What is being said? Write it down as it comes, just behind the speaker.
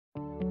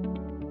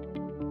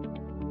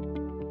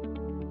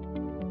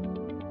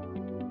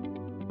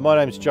My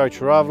name's Joe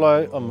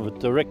Ceravolo. I'm the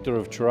Director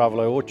of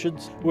Ceravolo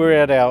Orchards. We're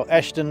at our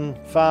Ashton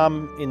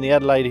farm in the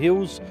Adelaide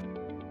Hills.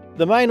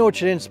 The main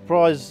orchard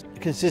enterprise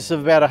consists of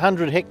about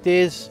 100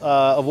 hectares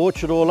of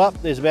orchard all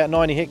up. There's about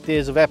 90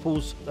 hectares of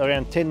apples,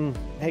 around 10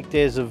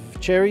 hectares of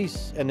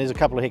cherries, and there's a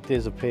couple of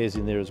hectares of pears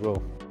in there as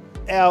well.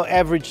 Our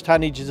average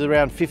tonnage is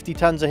around 50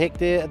 tonnes a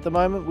hectare at the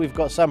moment. We've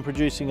got some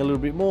producing a little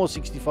bit more,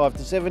 65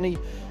 to 70,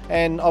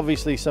 and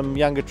obviously some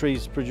younger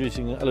trees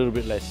producing a little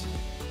bit less.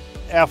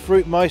 Our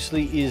fruit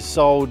mostly is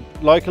sold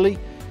locally.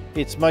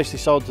 It's mostly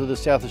sold to the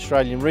South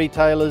Australian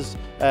retailers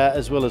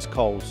as well as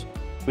Coles.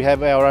 We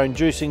have our own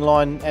juicing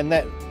line, and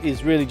that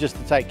is really just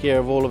to take care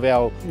of all of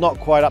our not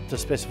quite up to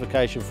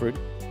specification fruit.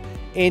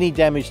 Any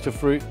damage to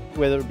fruit,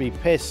 whether it be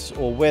pests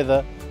or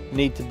weather,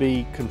 need to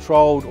be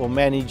controlled or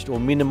managed or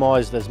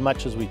minimised as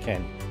much as we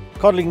can.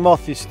 Codling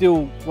moth is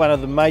still one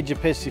of the major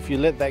pests if you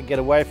let that get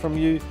away from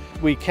you.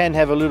 We can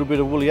have a little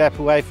bit of woolly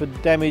apple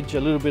aphid damage, a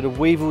little bit of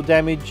weevil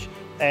damage,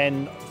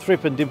 and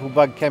thrip and dimple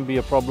bug can be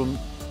a problem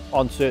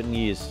on certain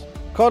years.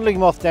 Codling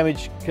moth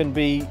damage can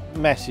be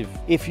massive.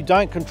 If you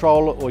don't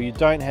control it or you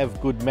don't have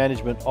good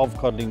management of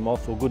codling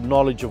moth or good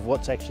knowledge of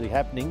what's actually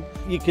happening,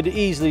 you could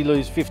easily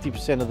lose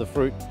 50% of the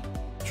fruit.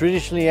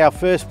 Traditionally, our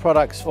first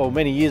products, or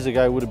many years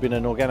ago, would have been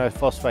an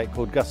organophosphate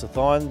called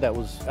gussathine. That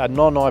was a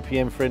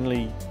non-IPM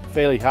friendly,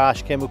 fairly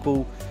harsh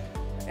chemical.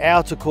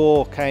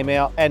 Altacor came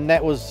out, and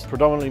that was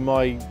predominantly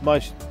my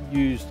most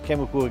used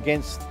chemical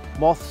against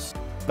moths.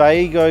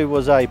 Vayego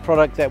was a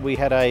product that we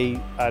had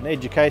an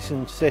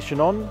education session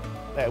on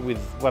with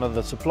one of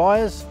the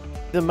suppliers.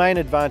 The main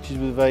advantage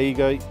with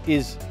Vayego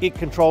is it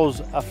controls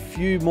a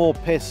few more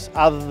pests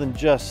other than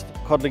just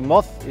codling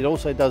moth. It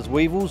also does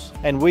weevils,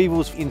 and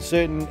weevils in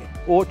certain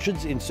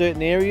orchards, in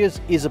certain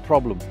areas, is a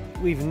problem.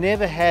 We've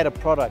never had a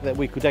product that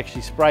we could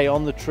actually spray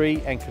on the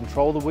tree and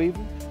control the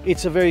weevil.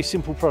 It's a very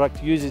simple product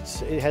to use.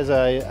 It has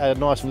a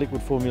nice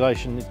liquid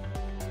formulation.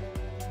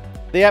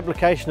 The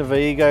application of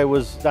Vayego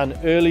was done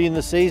early in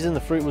the season. The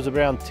fruit was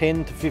around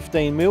 10 to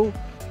 15 mil.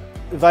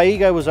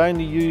 Vayego was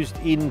only used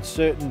in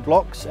certain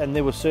blocks, and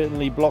there were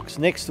certainly blocks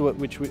next to it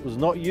which was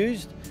not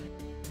used.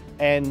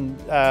 And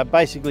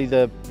basically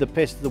the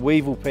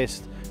weevil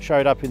pest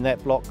showed up in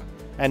that block.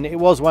 And it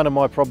was one of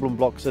my problem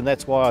blocks, and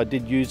that's why I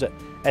did use it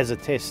as a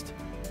test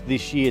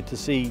this year to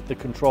see the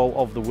control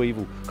of the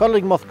weevil.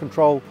 Codling moth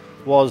control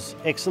was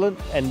excellent,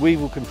 and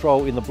weevil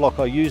control in the block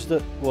I used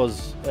it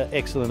was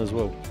excellent as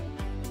well.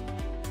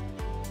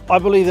 I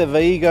believe that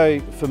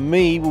Vayego, for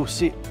me, will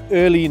sit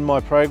early in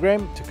my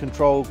program to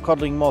control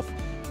codling moth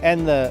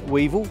and the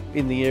weevil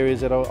in the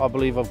areas that I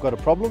believe I've got a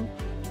problem.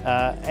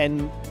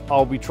 And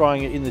I'll be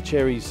trying it in the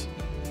cherries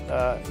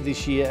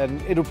this year,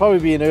 and it'll probably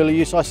be an early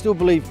use. I still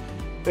believe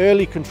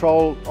early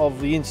control of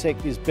the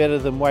insect is better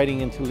than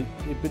waiting until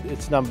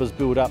its numbers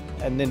build up,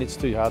 and then it's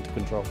too hard to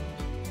control.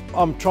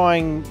 I'm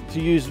trying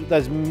to use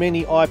as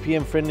many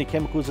IPM friendly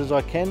chemicals as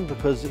I can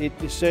because it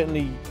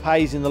certainly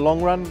pays in the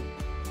long run.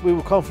 We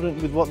were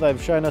confident with what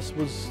they've shown us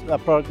was a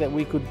product that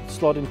we could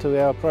slot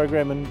into our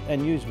program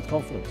and use with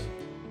confidence.